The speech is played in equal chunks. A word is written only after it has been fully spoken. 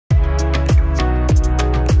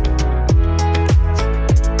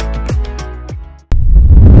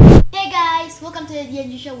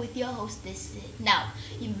Energy Show with your host, this Now,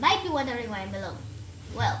 you might be wondering why I'm alone.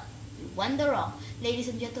 Well, you wonder wrong. Ladies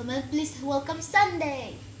and gentlemen, please welcome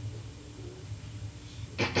Sunday.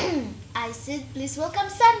 I said, please welcome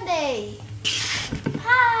Sunday.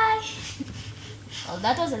 Hi. Well,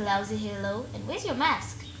 that was a lousy hello. And where's your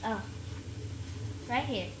mask? Oh, right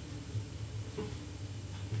here.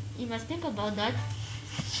 You must think about that,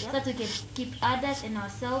 so that we can keep others and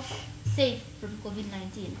ourselves safe from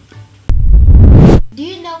COVID-19. Do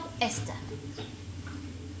you know Esther?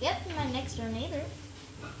 Yep, my next door neighbor.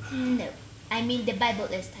 No, I mean the Bible,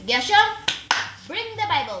 Esther. Gershom, bring the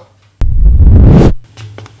Bible.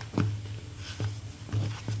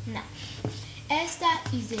 Now,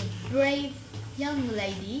 Esther is a brave young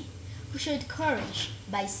lady who showed courage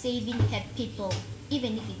by saving her people,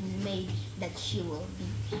 even if it meant that she will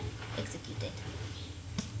be executed.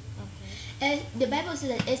 Okay. The Bible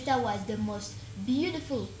says that Esther was the most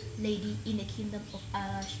beautiful lady in the kingdom of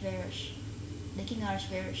Ahasuerus, the king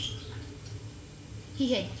Ahasuerus.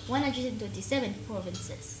 He had 127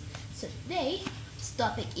 provinces. So today's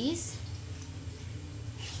topic is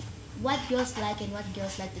what girls like and what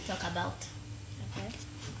girls like to talk about. Okay.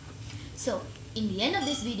 So in the end of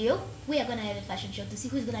this video, we are gonna have a fashion show to see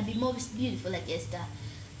who's gonna be most beautiful like Esther.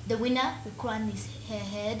 The winner will crown her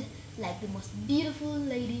head like the most beautiful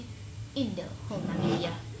lady in the whole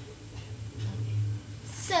Namibia.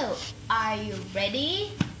 So, are you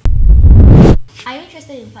ready? Are you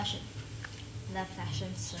interested in fashion? Love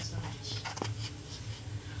fashion so much.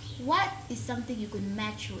 What is something you could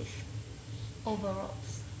match with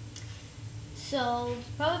overalls? So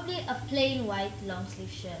probably a plain white long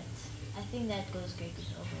sleeve shirt. I think that goes great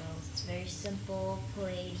with overalls. It's very simple,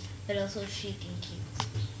 plain, but also chic and cute.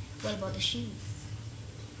 What about the shoes?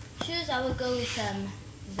 Shoes, I would go with some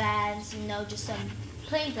Vans, just some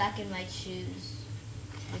plain black and white shoes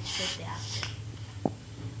which fit the outfit.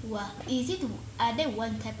 Well, are there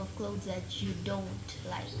one type of clothes that you don't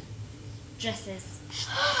like? Dresses.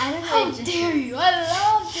 I don't know. How dare you? I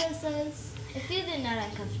love dresses. I feel they're not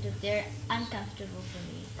uncomfortable. They're uncomfortable for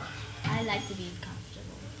me. I like to be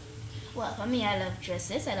comfortable. Well, for me, I love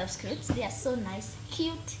dresses. I love skirts. They are so nice,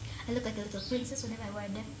 cute. I look like a little princess whenever I wear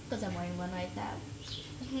them because I'm wearing one right now.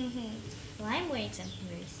 Well, I'm wearing something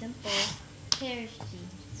very simple. Pair of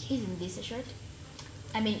jeans. Isn't this a shirt?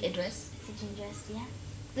 I mean a dress. It's a jean dress, yeah.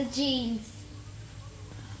 The jeans.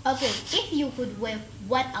 Okay, if you could wear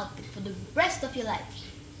one outfit for the rest of your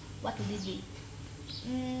life, what would it be?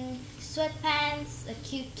 Sweatpants, a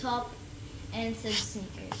cute top, and some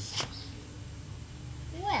sneakers.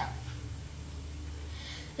 Well,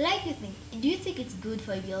 do you think it's good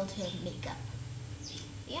for a girl to have makeup?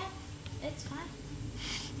 Yeah, it's fine.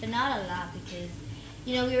 But not a lot because,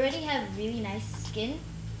 we already have really nice skin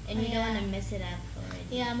and we don't want to mess it up already.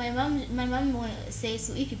 Yeah, my mom says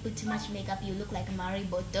so if you put too much makeup, you look like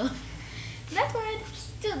Mariboto. That word,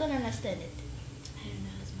 still don't understand it. I don't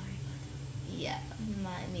know, it's Mariboto. Yeah,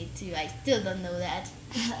 me too. I still don't know that.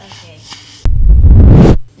 Okay.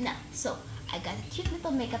 Now, so I got a cute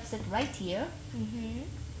little makeup set right here. Mm-hmm.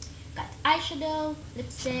 Got eyeshadow,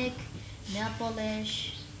 lipstick, nail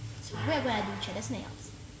polish. So we're gonna do each other's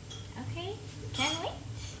nails. Okay, can't wait.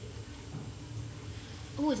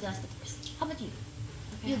 Who is gonna start first? How about you?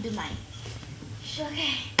 Okay. You do mine.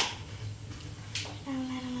 Okay. I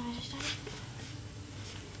don't know where to start.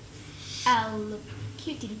 I'll look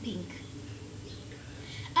cute in pink.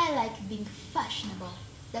 I like being fashionable.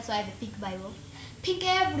 That's why I have a pink Bible. Pink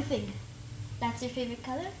everything. That's your favorite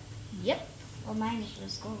color? Yep. Well, mine is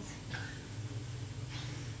rose gold.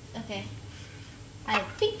 Okay. I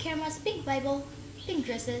have pink cameras, pink Bible, pink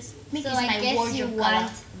dresses. Pink So is I my guess you wardrobe want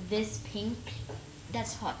color. this pink.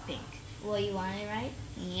 That's hot pink. Well, you want it, right?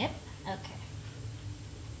 Yep. Okay.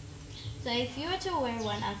 So if you were to wear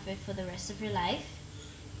one outfit for the rest of your life,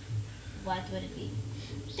 what would it be?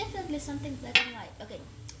 Definitely something black and white. Okay.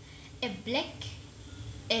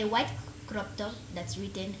 A white crop top that's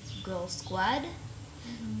written Girl Squad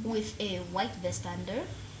with a white vest under.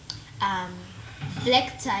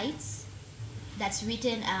 Black tights that's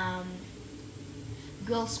written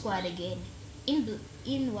Girl Squad again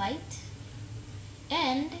in white,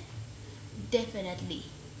 and definitely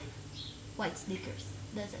white sneakers.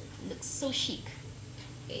 Does it look so chic?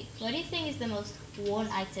 Okay. What do you think is the most worn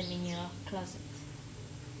item in your closet?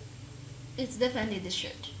 It's definitely the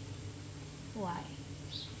shirt. Why?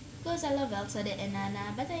 Because I love Elsa the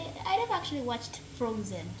Enana, but I never actually watched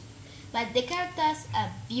Frozen. But the characters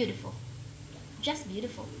are beautiful. Just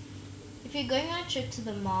beautiful. If you're going on a trip to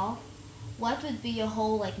the mall, what would be your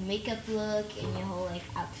whole makeup look and your whole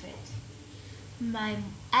outfit? I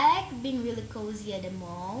like being really cozy at the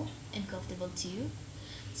mall and comfortable too.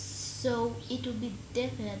 So it will be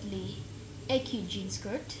definitely a cute jean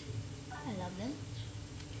skirt. I love them.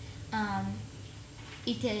 Um,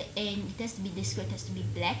 and it has to be the skirt has to be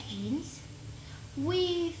black jeans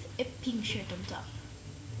with a pink shirt on top.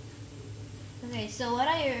 Okay, so what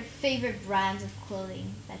are your favorite brands of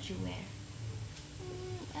clothing that you wear?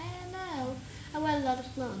 I don't know. I wear a lot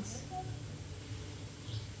of clothes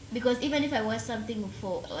because even if I wear something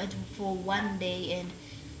for one day and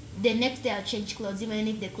the next day I'll change clothes, even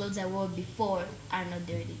if the clothes I wore before are not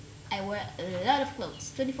dirty. I wear a lot of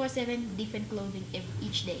clothes, 24/7, different clothing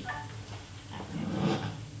each day. Okay.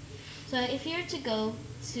 So if you were to go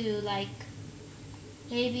to like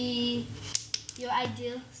maybe your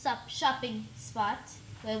ideal shopping spot,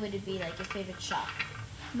 where would it be, like your favorite shop?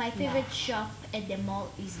 My favorite shop at the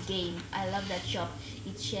mall is Game. I love that shop.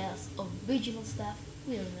 It sells original stuff,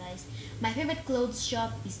 really nice. My favorite clothes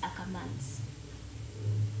shop is Akaman's.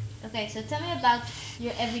 Okay, so tell me about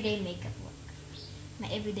your everyday makeup look. My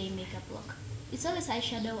everyday makeup look. It's always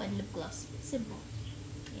eyeshadow and lip gloss. Simple.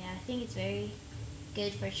 Yeah, I think it's very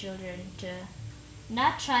good for children to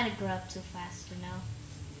not try to grow up too fast, you know.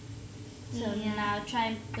 So Yeah. now try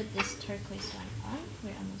and put this turquoise one on.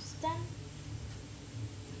 We're almost done.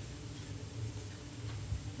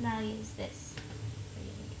 Now use this for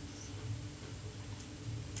your nails.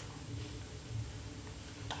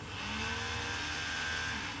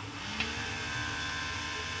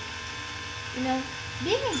 You know,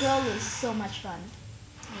 being a girl is so much fun.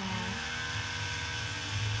 Yeah.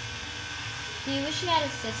 Do you wish you had a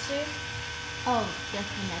sister? Oh,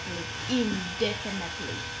 definitely.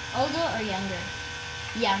 Indefinitely. Older or younger?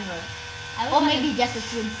 Younger. I would Or want maybe just a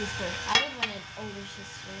twin sister. I would want an older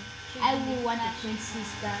sister. I would want a twin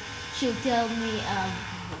sister. She'll tell me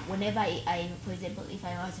whenever for example, if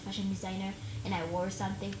I was a fashion designer and I wore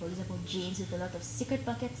something, for example, jeans with a lot of secret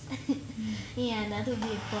pockets, yeah, that would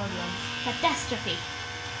be a problem. Catastrophe.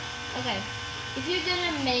 Okay. If you're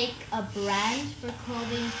gonna make a brand for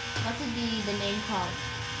clothing, what would be the name called?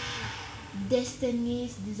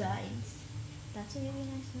 Destiny's Designs. That's a really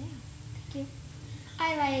nice name. Thank you.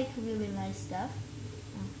 I like really nice stuff.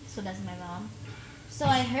 So does my mom. So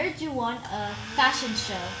I heard you won a fashion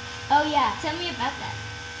show. Oh yeah, Tell me about that.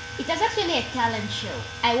 it was actually a talent show.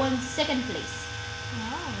 I won second place.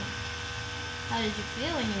 Wow. How did you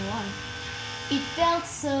feel when you won? It felt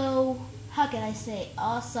so, how can I say,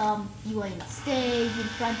 awesome. You were on stage in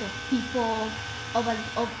front of people,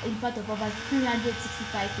 in front of over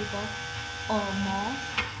 365 people or more.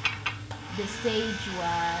 The stage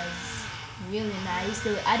was really nice.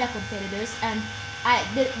 There were other competitors, and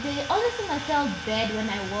the only thing I felt bad when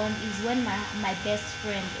I won is when my best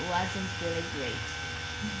friend wasn't really great.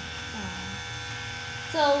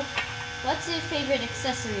 So, what's your favorite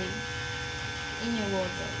accessory in your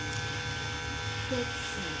wardrobe? Let's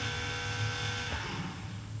see.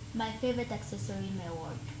 My favorite accessory in my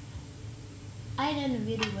wardrobe. I don't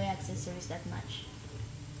really wear accessories that much.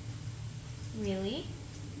 Really?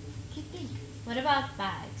 What do you think? What about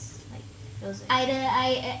bags? Like those.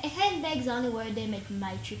 Handbags only wear them at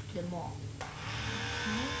my trip to the mall.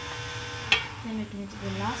 Then we're going to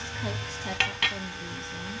the last coat to touch up some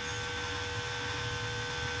reasons.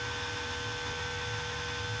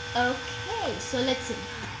 Okay, so let's see.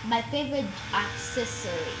 My favorite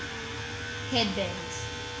accessory, headbands.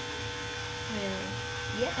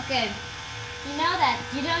 Really? Yeah. Okay. You know that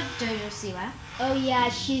you know Jojo Siwa? Oh yeah,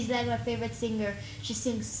 she's like my favorite singer. She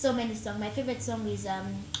sings so many songs. My favorite song is I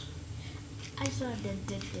saw the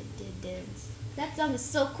dance. That song is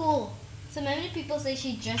so cool. So many people say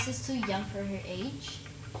she dresses too young for her age.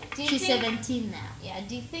 Do you She's think, 17 now. Yeah.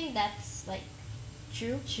 Do you think that's like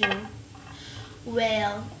True. true?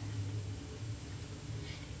 Well,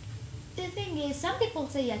 the thing is, some people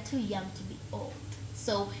say you're too young to be old.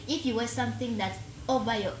 So if you wear something that's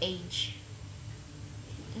over your age,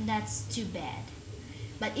 that's too bad.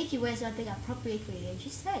 But if you wear something appropriate for your age,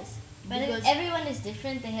 it's nice. But Because everyone is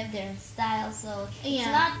different. They have their own style, so it's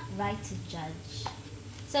Yeah. not right to judge.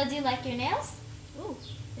 So do you like your nails? ooh,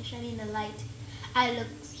 they're shining in the light. I look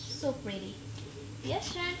so pretty.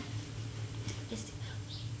 Yes, Jen. Just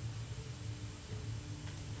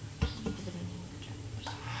Okay.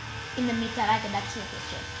 in the meantime, I can ask you a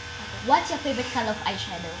question. What's your favorite color of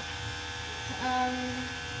eyeshadow?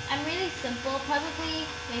 I'm really simple. Probably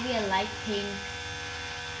maybe a light pink.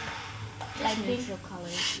 Just Light pink? neutral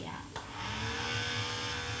colors, yeah.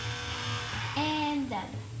 And done.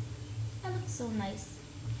 That looks so nice.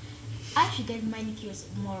 I should get manicures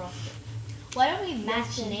more often. Why don't we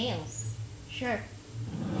match Yes, nails? Sure.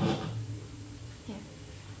 Here.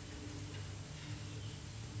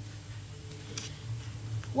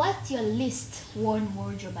 What's your least worn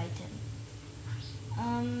wardrobe item?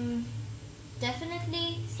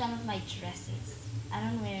 Definitely some of my dresses. I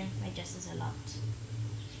don't wear my dresses a lot.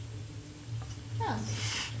 Oh.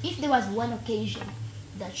 If there was one occasion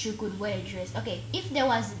that you could wear a dress, okay, if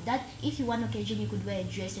you one occasion you could wear a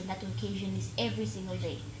dress and that occasion is every single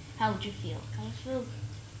day, how would you feel? I feel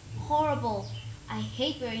horrible. I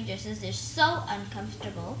hate wearing dresses. They're so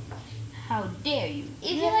uncomfortable. How dare you?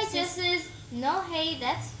 If you like dresses, no hate,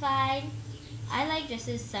 that's fine. I like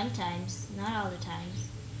dresses sometimes, not all the times.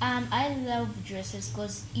 I love dresses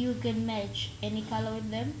because you can match any color with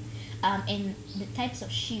them, and the types of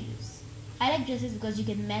shoes. I like dresses because you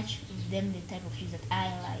can match with them the type of shoes that I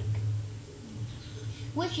like,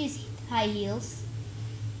 which is high heels.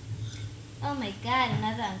 Oh my god,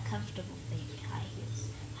 another uncomfortable thing, high heels.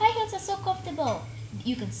 High heels are so comfortable.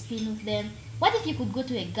 You can spin with them. What if you could go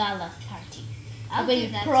to a gala party? I'll Or do a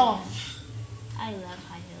that prom? too. I love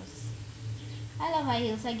high heels. I love high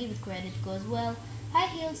heels. I give it credit because, well, high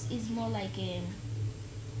heels is more like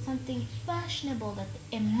something fashionable that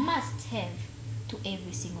a must have to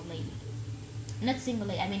every single lady. Not single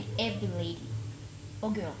lady, I mean every lady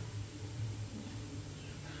or girl.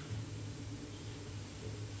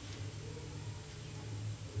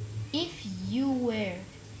 If you were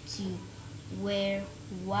to wear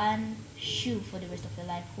one shoe for the rest of your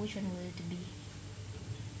life, which one would it be?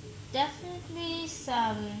 Definitely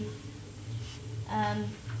some,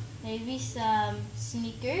 maybe some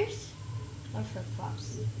sneakers or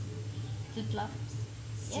flip-flops. Flip-flops?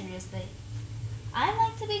 Yep. Seriously? I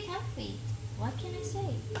like to be comfy. What can I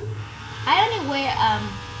say? I only wear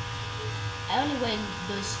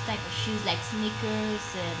those type of shoes like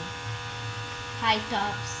sneakers and high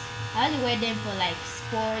tops. I only wear them for like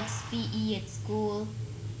sports, PE at school.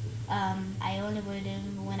 I only wear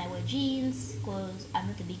them when I wear jeans because I'm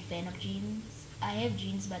not a big fan of jeans. I have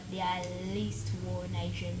jeans, but they are least worn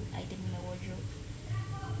item in my wardrobe.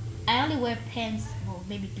 I only wear pants, well,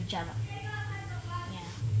 maybe pajama. Yeah,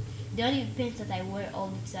 the only pants that I wear all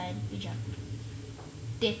the time, pajama.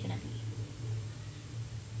 Definitely.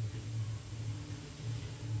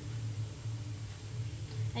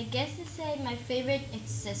 I guess to say my favorite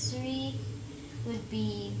accessory would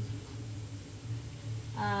be,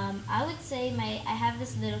 I would say I have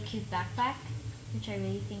this little cute backpack, which I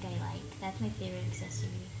really think I like. That's my favorite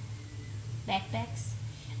accessory. Backpacks.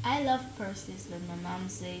 I love purses, but my mom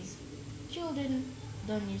says children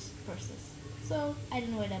don't use purses, so I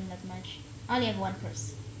don't wear them that much. I only have one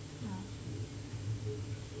purse.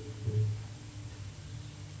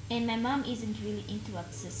 And my mom isn't really into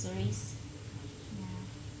accessories. Yeah.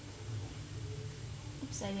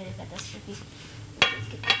 Oops, I made a catastrophe.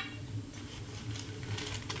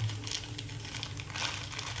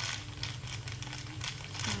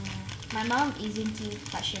 My mom is into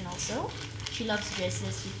fashion also. She loves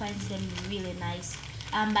dresses. She finds them really nice.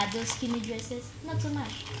 But those skinny dresses, not so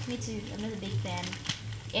much. Me too. I'm not a big fan.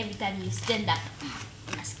 Every time you stand up, you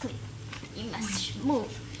must click. You must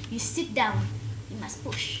move. You sit down, you must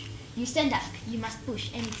push. You stand up, you must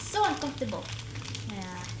push. And it's so uncomfortable.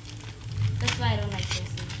 Yeah. That's why I don't like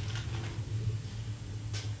dresses.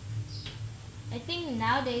 I think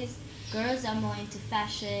nowadays girls are more into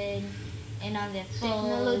fashion and on their phones.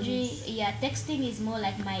 Technology, yeah, texting is more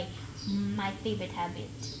like my favorite habit.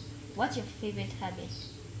 What's your favorite habit?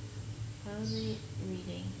 Probably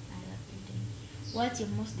reading. I love reading. What's your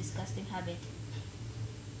most disgusting habit?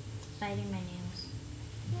 Biting my nails.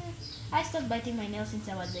 I stopped biting my nails since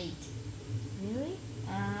I was 8. Really?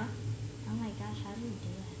 Uh-huh. Oh my gosh, how do you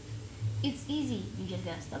do that? It's easy. You just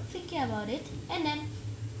gotta stop thinking about it and then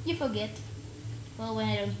you forget. Well, when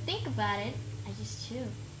I don't think about it, I just chew. It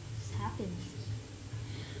just happens.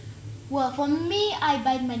 Well, for me, I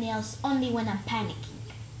bite my nails only when I'm panicking.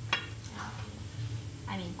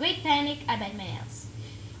 I mean, great panic, I bite my nails.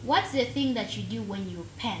 What's the thing that you do when you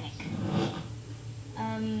panic?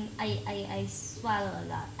 I swallow a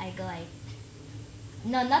lot. I go like,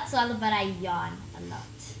 no, not swallow, but I yawn a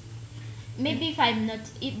lot. Maybe if I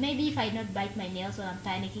not bite my nails when I'm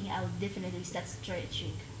panicking, I would definitely start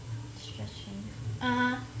stretching. Stretching.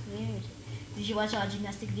 Uh-huh. Weird. Did you watch our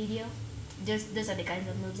gymnastic video? Those are the kinds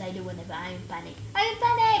of moves I do whenever I'm in panic. I'm in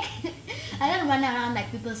panic! I don't run around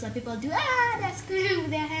like some people do. They scream with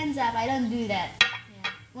their hands up. I don't do that.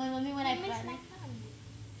 Yeah. When I It makes my panic. fun.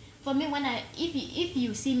 For me, if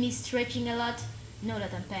you see me stretching a lot, know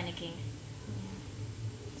that I'm panicking.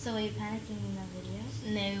 Yeah. So are you panicking in the videos?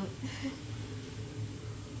 No.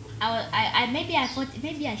 Maybe I thought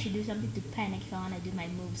maybe I should do something to panic if I wanna do my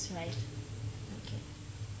moves right. Okay.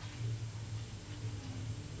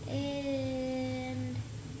 And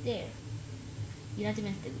there. You don't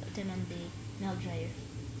even turn on the nail dryer.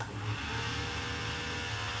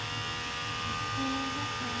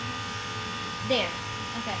 There.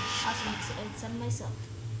 Okay, I'll mix it some myself.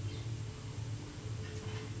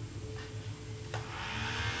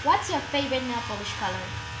 What's your favorite nail polish color?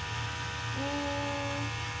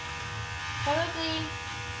 Probably,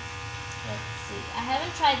 let's see. I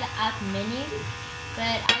haven't tried the out many,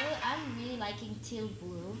 but I'm really liking teal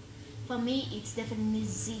blue. For me, it's definitely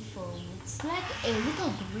Z-foam. It's like a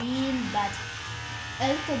little green, but a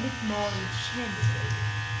little bit more gentle.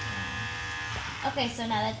 Okay, so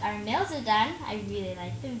now that our nails are done, I really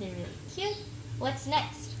like them. They're really cute. What's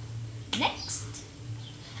next? Next,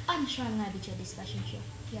 I'm sure I'm gonna be to this fashion show.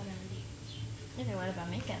 Yeah, ready. Okay, what about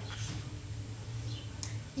makeup?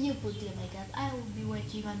 You put your makeup. I will be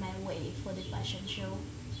working on my way for the fashion show.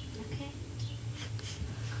 Okay.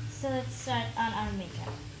 So let's start on our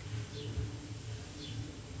makeup.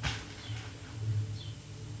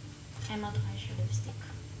 I'm not quite sure lipstick.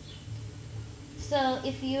 So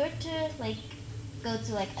if you were to like go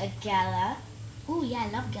to like a gala, Oh yeah, I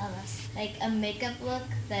love galas. like a makeup look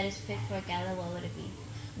that is fit for a gala, what would it be?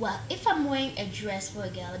 Well, if I'm wearing a dress for a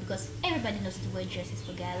gala, because everybody knows to wear dresses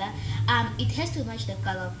for gala, it has to match the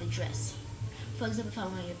color of the dress. For example, if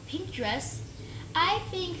I'm wearing a pink dress, I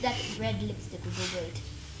think that red lipstick will go great.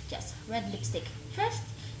 Just red lipstick. First,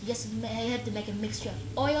 you have to make a mixture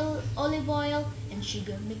of olive oil, and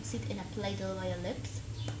sugar. Mix it and apply it all over your lips.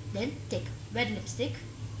 Then take red lipstick,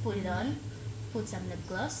 put it on, put some lip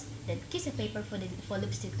gloss, then kiss a paper for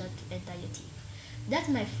lipstick not to enter your teeth. That's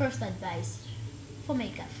my first advice for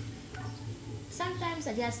makeup. Sometimes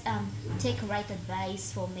I just take right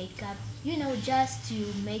advice for makeup, just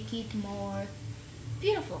to make it more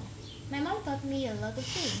beautiful. My mom taught me a lot of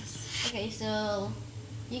things. Okay, so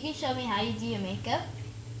you can show me how you do your makeup,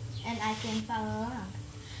 and I can follow along.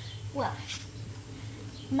 Well,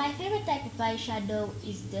 my favorite type of eyeshadow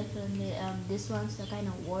is definitely this one's the kind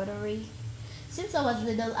of watery. Since I was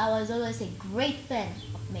little, I was always a great fan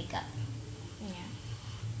of makeup. Yeah.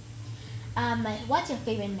 What's your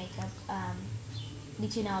favorite makeup?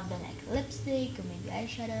 Did you know of the like lipstick or maybe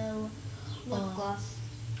eyeshadow? Lip or gloss.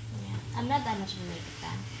 Yeah. I'm not that much of a makeup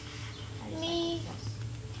fan. I just Me? like lip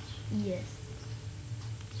gloss. Yes.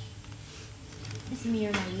 This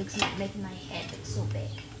mirror now looks like making my head look so big.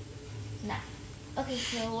 Now, Okay,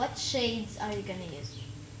 so what shades are you gonna use?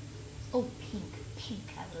 oh pink, pink.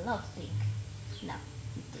 I love pink. Now,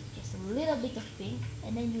 you take just a little bit of pink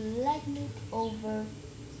and then you lighten it over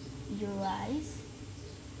your eyes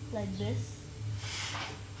like this.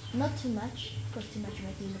 Not too much, because too much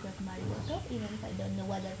makes you look like Marigoto. Even if I don't know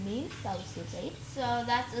what that means, I will still say it. So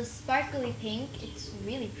that's a sparkly pink. It's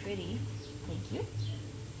really pretty. Thank you.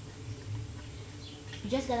 You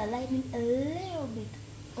just gotta lighten it a little bit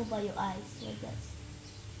over your eyes like that.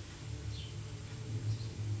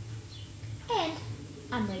 And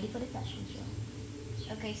I'm ready for the fashion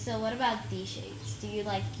show. Okay, so what about these shades? Do you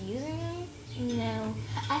like using them? No,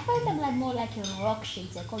 I find them like more like rock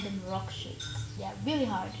shades. I call them rock shades. They are really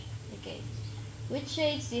hard. Okay. Which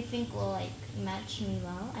shades do you think will like match me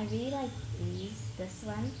well? I really like these. This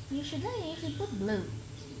one. You should put blue.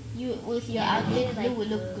 You with your Yeah, I outfit, really blue like will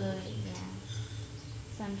look blue. good. Yeah.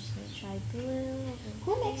 So I'm just gonna try blue.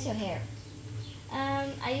 Who makes your hair?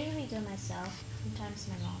 I usually do it myself. Sometimes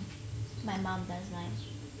my mom. My mom does mine.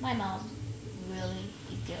 My mom really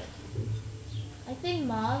is good. I think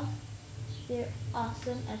moms, they're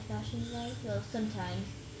awesome at fashion design. Well, sometimes.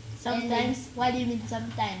 Sometimes. What do you mean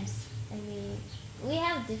sometimes? I mean, we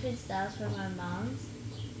have different styles from our moms.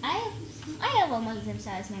 I have almost the same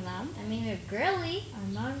style as my mom. I mean, we're girly.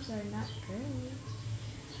 Our moms are not girly.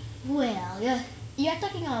 Well, you're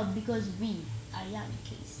talking about because we are young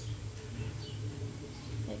kids.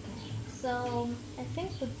 Okay. So I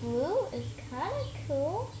think the blue is kind of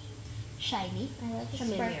cool. Shiny. I like the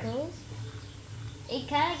Familiar. sparkles. It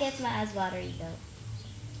kind of gets my eyes watery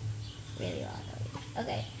though. Really watery.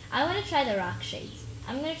 Okay. I want to try the rock shades.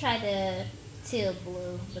 I'm gonna try the teal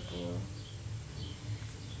blue. The blue.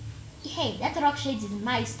 Hey, that rock shades is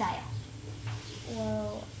my style.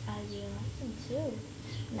 Well, I really like them too.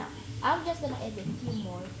 Now, I'm just gonna add a few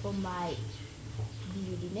more for my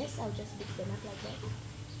beautiness. I'll just mix them up like that.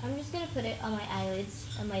 I'm just gonna put it on my eyelids,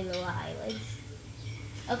 on my lower eyelids.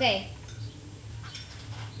 Okay.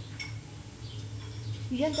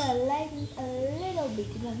 You just gotta lighten a little bit.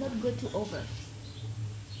 You must not go too over.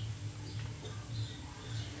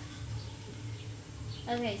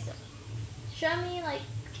 Okay, so show me like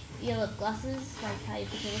your lip glosses, like how you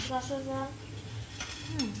put your lip glosses on.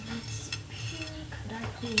 It's pink,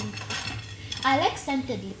 dark pink. I like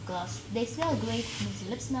scented lip gloss. They smell great, makes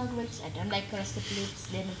your lips smell great. I don't like crusted lips.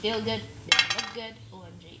 They don't feel good. They don't look good.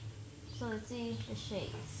 OMG. So let's see the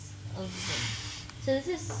shades of them. So this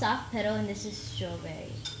is soft petal and this is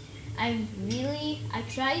strawberry. I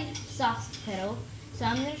tried soft petal, so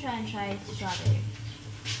I'm gonna try strawberry.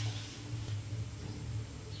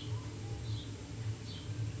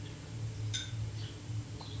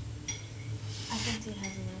 I think it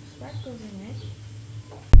has a little sparkles in it.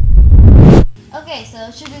 Okay, so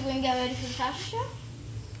should we go and get ready for the fashion show?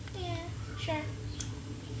 Yeah, sure.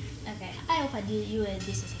 Okay. I hope I did you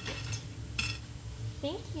this as a gift.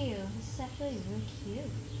 Thank you. This is actually really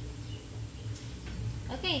cute.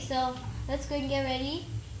 Okay, so let's go and get ready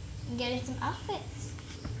and get in some outfits.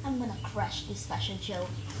 I'm gonna crush this fashion show.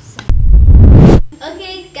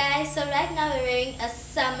 Okay guys, so right now we're wearing a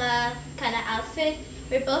summer kind of outfit.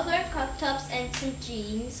 We're both wearing crop tops and some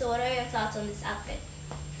jeans. So what are your thoughts on this outfit?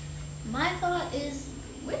 My thought is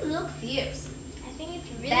we look fierce. I think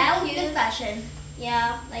it's really Down cute. with fashion.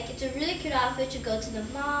 Yeah, like it's a really cute outfit to go to the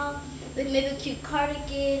mall with maybe a cute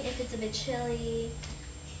cardigan if it's a bit chilly.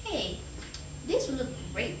 Hey, this would look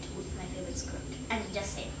great with my favorite skirt. I'm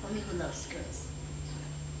just saying, for me who loves skirts.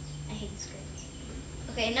 I hate skirts.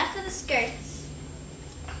 Okay, enough of the skirts.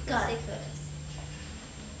 Let's take photos.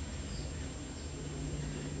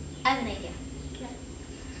 I have an idea.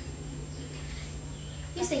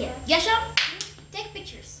 You say yeah. Yasha, take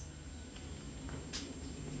pictures.